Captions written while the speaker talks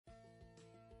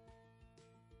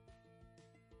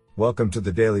Welcome to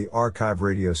the Daily Archive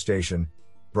radio station,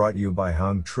 brought you by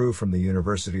Hung Tru from the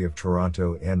University of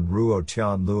Toronto and Ruo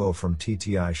Tian Luo from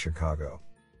TTI Chicago.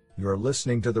 You are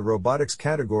listening to the robotics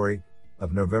category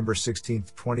of November 16,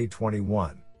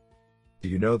 2021. Do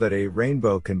you know that a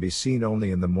rainbow can be seen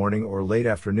only in the morning or late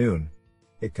afternoon?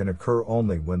 It can occur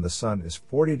only when the sun is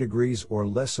 40 degrees or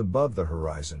less above the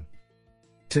horizon.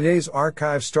 Today's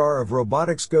archive star of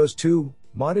robotics goes to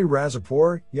Madi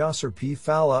Razapour, Yasser P.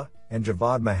 Falla, and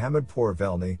Javad Mohammed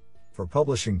Pourvelny for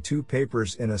publishing 2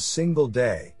 papers in a single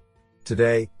day.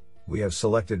 Today, we have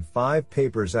selected 5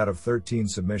 papers out of 13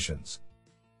 submissions.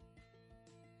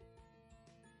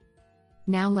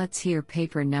 Now let's hear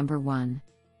paper number 1.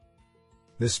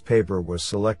 This paper was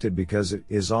selected because it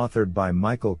is authored by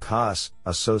Michael Koss,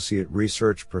 Associate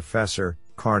Research Professor,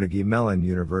 Carnegie Mellon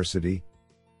University.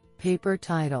 Paper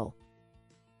title: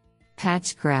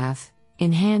 Patch Graph,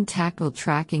 In-Hand Tactile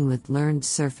Tracking with Learned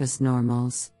Surface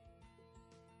Normals.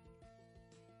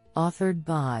 Authored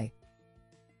by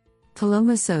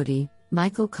Paloma Sodi,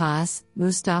 Michael Koss,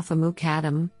 Mustafa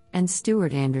Mukaddam, and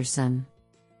Stuart Anderson.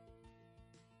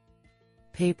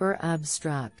 Paper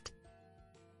abstract: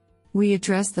 We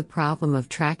address the problem of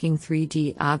tracking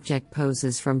 3D object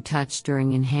poses from touch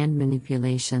during in-hand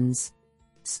manipulations.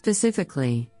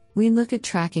 Specifically, we look at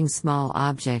tracking small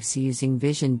objects using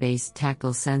vision-based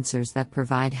tactile sensors that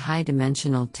provide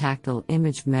high-dimensional tactile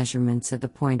image measurements at the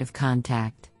point of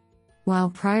contact. While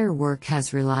prior work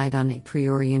has relied on a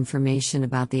priori information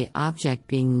about the object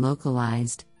being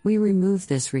localized, we remove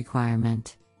this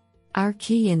requirement. Our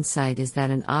key insight is that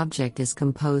an object is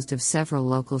composed of several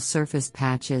local surface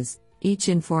patches, each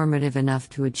informative enough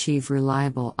to achieve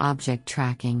reliable object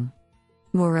tracking.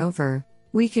 Moreover,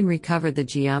 we can recover the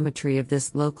geometry of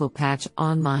this local patch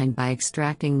online by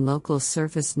extracting local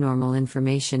surface normal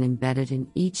information embedded in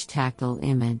each tactile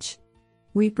image.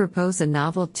 We propose a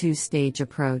novel 2-stage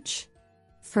approach.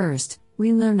 First,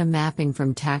 we learn a mapping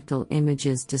from tactile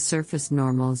images to surface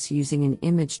normals using an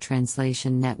image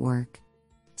translation network.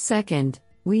 Second,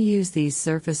 we use these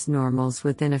surface normals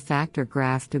within a factor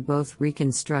graph to both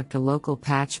reconstruct a local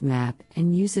patch map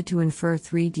and use it to infer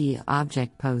 3D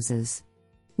object poses.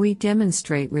 We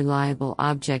demonstrate reliable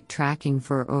object tracking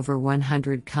for over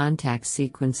 100 contact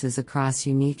sequences across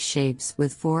unique shapes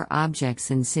with 4 objects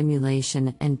in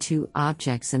simulation and 2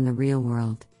 objects in the real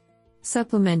world.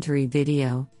 Supplementary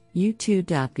video,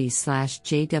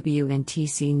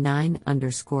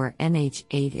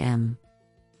 youtube.b/jwntc9_nh8m.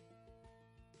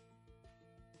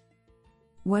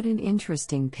 What an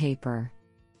interesting paper.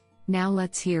 Now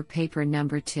let's hear paper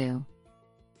number 2.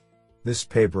 This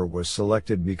paper was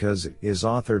selected because it is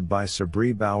authored by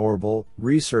Sabri Bauerbel,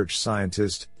 research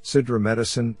scientist, Sidra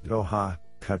Medicine, Doha,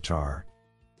 Qatar.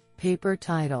 Paper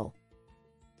title: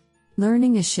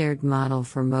 Learning a Shared Model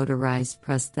for Motorized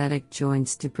Prosthetic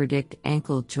Joints to Predict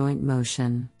Ankle Joint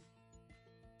Motion.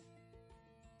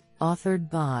 Authored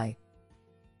by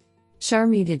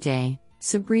Sharmita Day,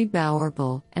 Sabri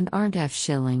Bauerbel, and Arndt F.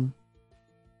 Schilling.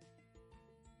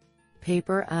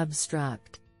 Paper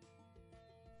abstract: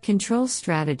 Control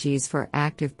strategies for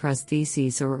active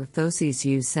prostheses or orthoses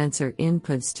use sensor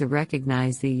inputs to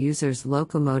recognize the user's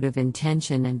locomotive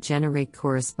intention and generate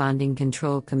corresponding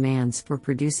control commands for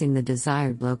producing the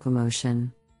desired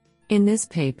locomotion. In this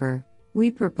paper,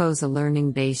 we propose a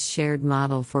learning-based shared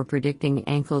model for predicting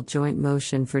ankle joint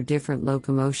motion for different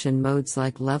locomotion modes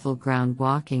like level ground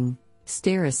walking,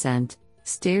 stair ascent,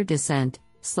 stair descent,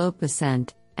 slope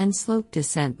ascent, and slope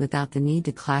descent without the need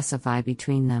to classify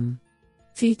between them.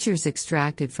 Features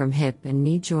extracted from hip and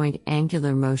knee joint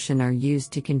angular motion are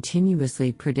used to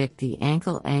continuously predict the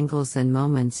ankle angles and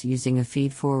moments using a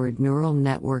feed-forward neural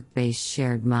network-based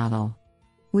shared model.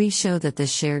 We show that the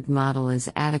shared model is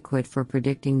adequate for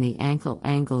predicting the ankle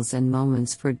angles and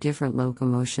moments for different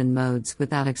locomotion modes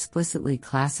without explicitly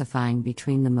classifying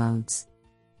between the modes.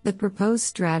 The proposed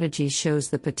strategy shows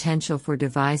the potential for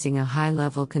devising a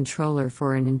high-level controller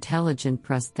for an intelligent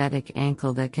prosthetic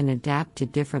ankle that can adapt to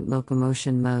different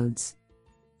locomotion modes.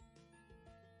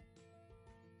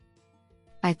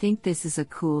 I think this is a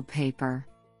cool paper.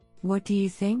 What do you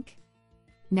think?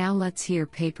 Now let's hear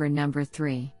paper number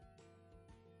 3.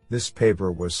 This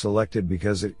paper was selected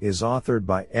because it is authored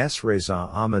by S. Reza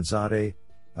Ahmadzadeh,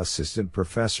 Assistant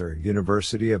Professor,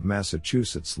 University of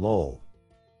Massachusetts Lowell.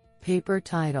 Paper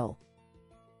title: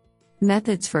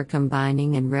 Methods for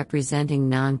Combining and Representing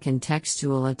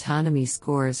Non-Contextual Autonomy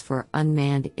Scores for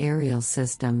Unmanned Aerial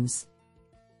Systems.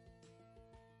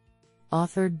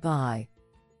 Authored by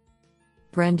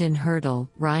Brendan Hurdle,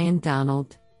 Ryan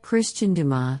Donald, Christian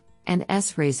Dumas, and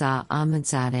S. Reza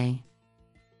Ahmadzadeh.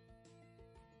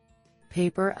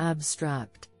 Paper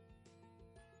abstract: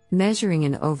 Measuring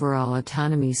an overall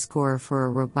autonomy score for a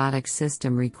robotic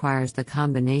system requires the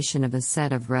combination of a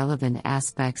set of relevant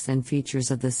aspects and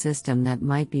features of the system that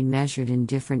might be measured in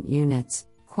different units,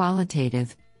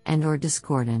 qualitative, and/or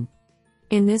discordant.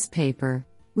 In this paper,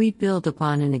 we build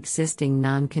upon an existing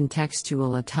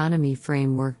non-contextual autonomy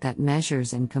framework that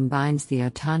measures and combines the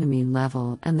autonomy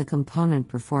level and the component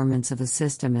performance of a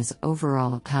system as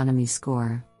overall autonomy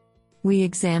score. We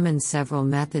examine several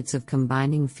methods of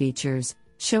combining features,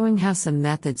 showing how some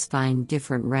methods find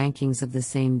different rankings of the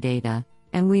same data,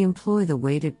 and we employ the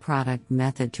weighted product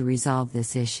method to resolve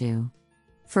this issue.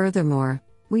 Furthermore,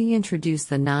 we introduce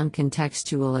the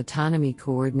non-contextual autonomy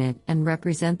coordinate and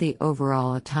represent the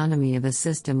overall autonomy of a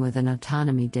system with an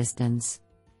autonomy distance.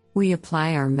 We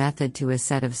apply our method to a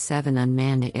set of 7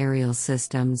 unmanned aerial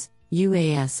systems,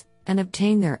 UAS, and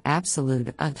obtain their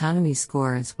absolute autonomy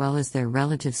score as well as their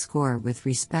relative score with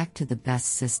respect to the best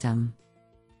system.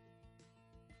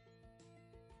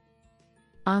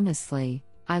 Honestly,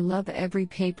 I love every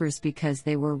papers because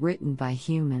they were written by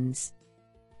humans.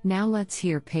 Now let's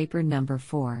hear paper number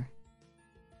 4.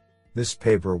 This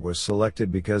paper was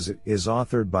selected because it is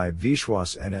authored by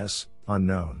Vishwas NS,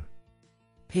 unknown.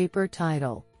 Paper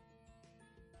title: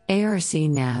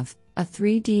 ARC-Nav, a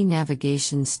 3D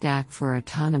navigation stack for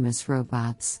autonomous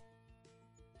robots.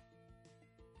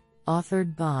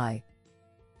 Authored by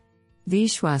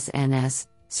Vishwas NS,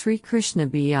 Sri Krishna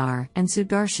BR, and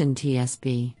Sudarshan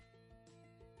TSB.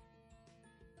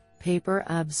 Paper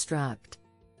abstract: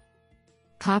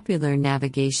 Popular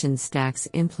navigation stacks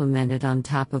implemented on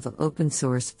top of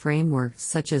open-source frameworks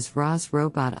such as ROS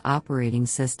Robot Operating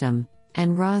System,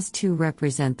 and ROS2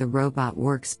 represent the robot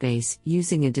workspace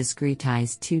using a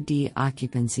discretized 2D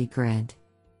occupancy grid.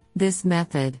 This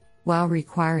method, while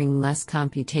requiring less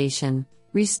computation,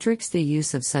 restricts the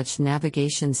use of such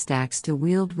navigation stacks to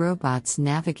wheeled robots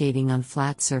navigating on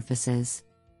flat surfaces.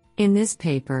 In this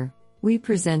paper, we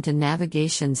present a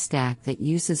navigation stack that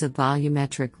uses a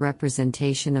volumetric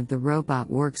representation of the robot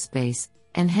workspace,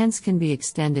 and hence can be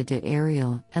extended to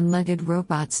aerial and legged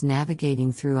robots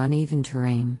navigating through uneven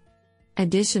terrain.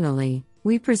 Additionally,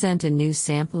 we present a new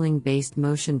sampling-based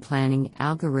motion planning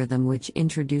algorithm which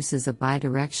introduces a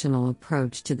bidirectional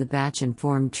approach to the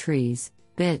batch-informed trees,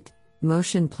 BIT,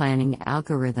 motion planning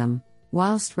algorithm,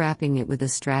 whilst wrapping it with a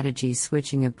strategy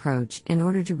switching approach in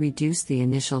order to reduce the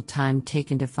initial time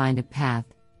taken to find a path,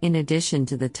 in addition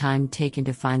to the time taken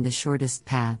to find the shortest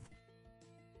path.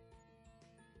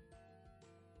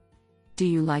 Do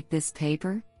you like this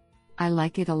paper? I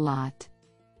like it a lot.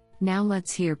 Now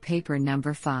let's hear paper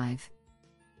number 5.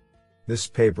 This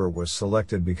paper was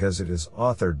selected because it is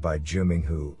authored by Juming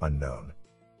Hu, unknown.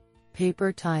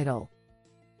 Paper title: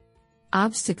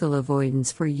 Obstacle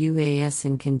Avoidance for UAS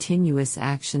in Continuous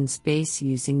Action Space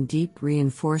Using Deep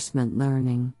Reinforcement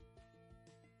Learning.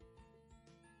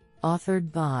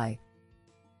 Authored by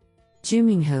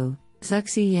Juming Hu,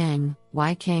 Zuxi Yang,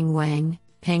 Weikang Wang,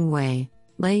 Peng Wei,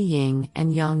 Lei Ying,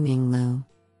 and Yongming Liu.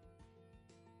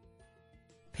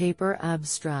 Paper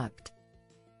abstract: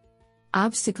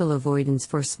 Obstacle avoidance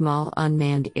for small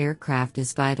unmanned aircraft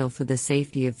is vital for the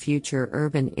safety of future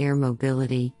urban air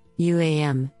mobility,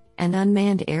 UAM, and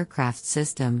unmanned aircraft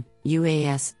system,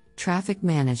 UAS, traffic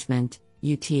management,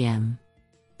 UTM.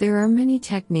 There are many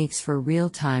techniques for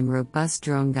real-time robust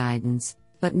drone guidance,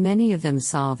 but many of them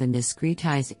solve in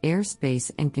discretized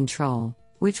airspace and control,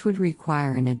 which would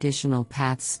require an additional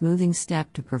path smoothing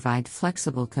step to provide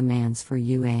flexible commands for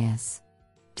UAS.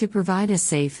 To provide a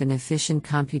safe and efficient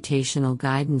computational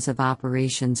guidance of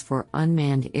operations for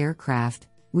unmanned aircraft,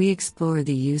 we explore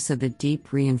the use of a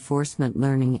deep reinforcement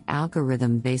learning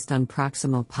algorithm based on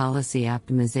proximal policy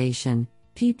optimization,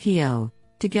 PPO,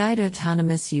 to guide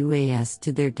autonomous UAS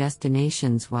to their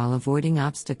destinations while avoiding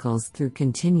obstacles through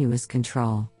continuous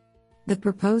control. The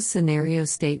proposed scenario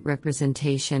state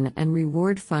representation and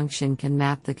reward function can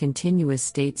map the continuous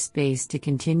state space to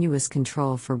continuous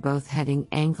control for both heading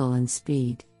angle and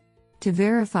speed. To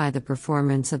verify the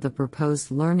performance of the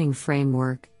proposed learning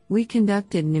framework, we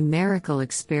conducted numerical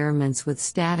experiments with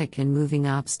static and moving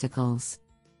obstacles.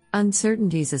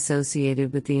 Uncertainties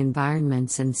associated with the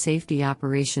environments and safety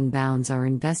operation bounds are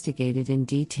investigated in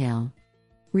detail.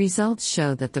 Results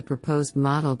show that the proposed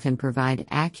model can provide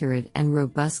accurate and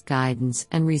robust guidance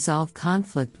and resolve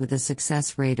conflict with a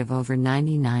success rate of over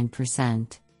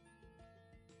 99%.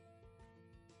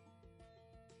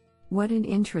 What an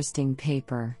interesting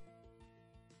paper!